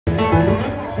I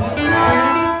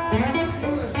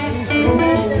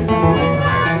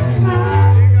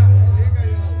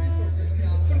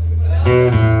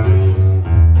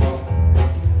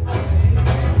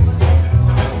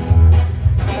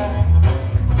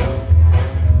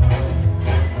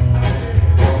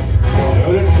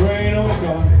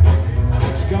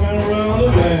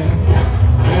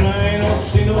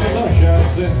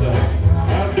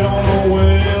don't know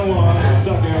when I'm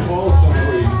stuck in Folsom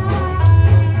Creek.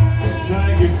 Trying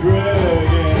to get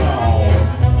dragging on.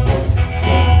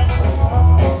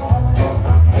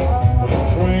 The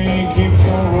train keeps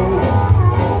on rolling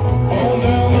on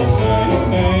down the San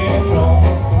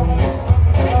Antonio.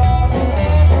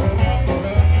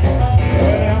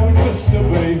 And now we're just a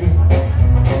baby.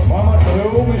 Mama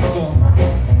told me, son,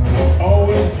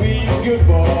 always be a good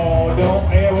boy. Don't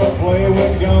ever play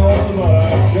with guns, but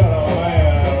I shut up.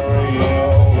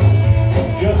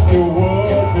 Just to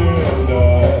watch him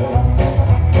die.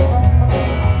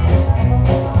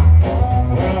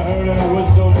 When I heard that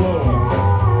whistle blowing,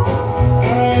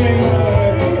 I ain't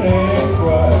gonna and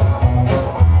cry.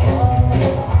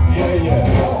 Yeah, yeah.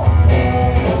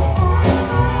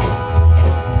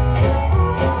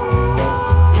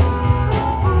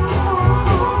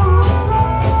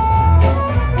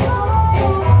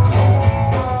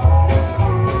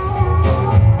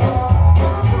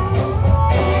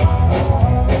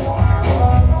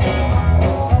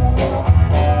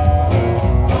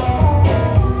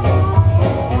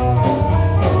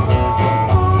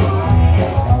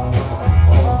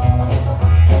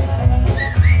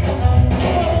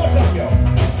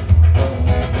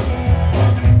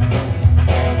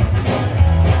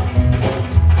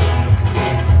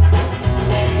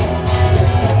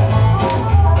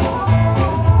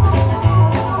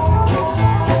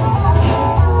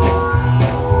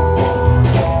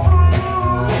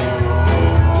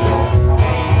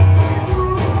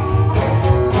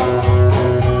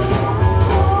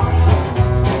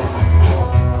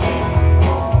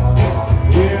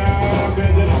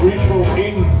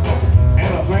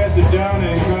 Down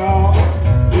and call,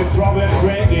 you're probably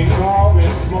drinking coffee,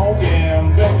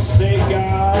 smoking big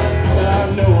cigar. I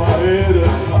know I heard it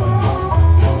coming.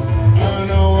 I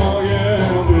know I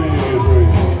can be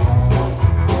free.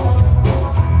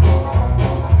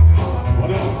 But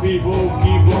those people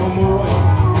keep on moving,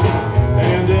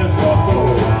 and that's what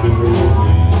tortures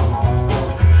me.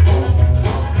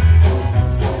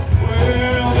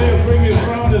 Well, they free me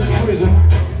from this prison.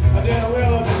 I didn't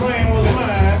realize the train was mine.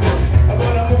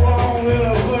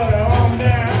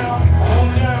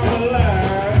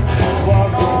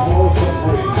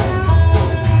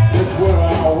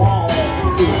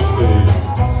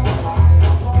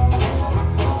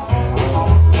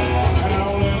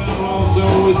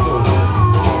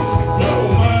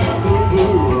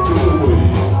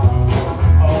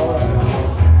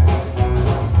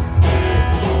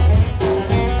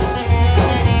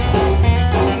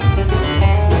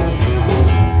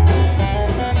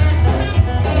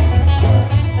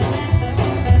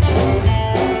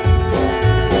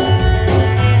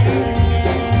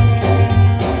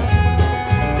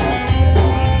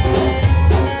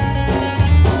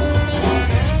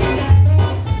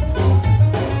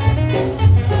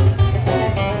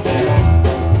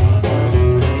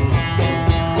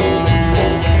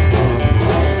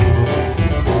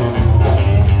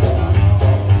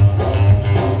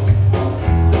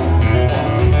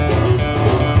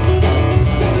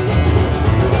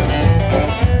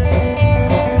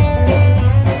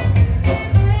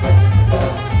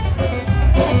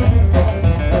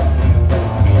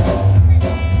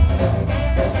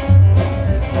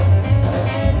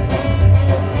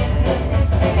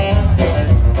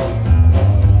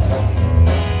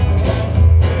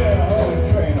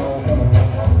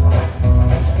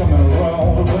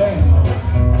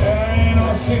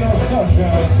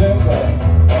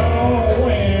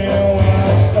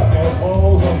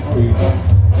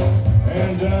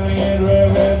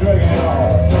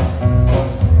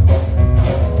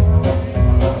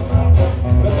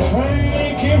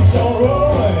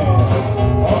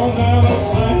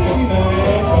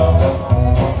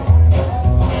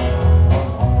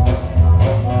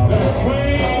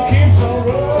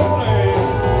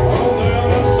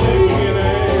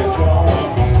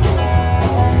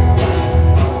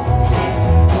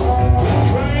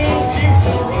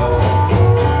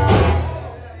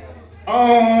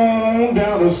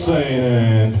 Down to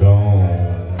San Antonio.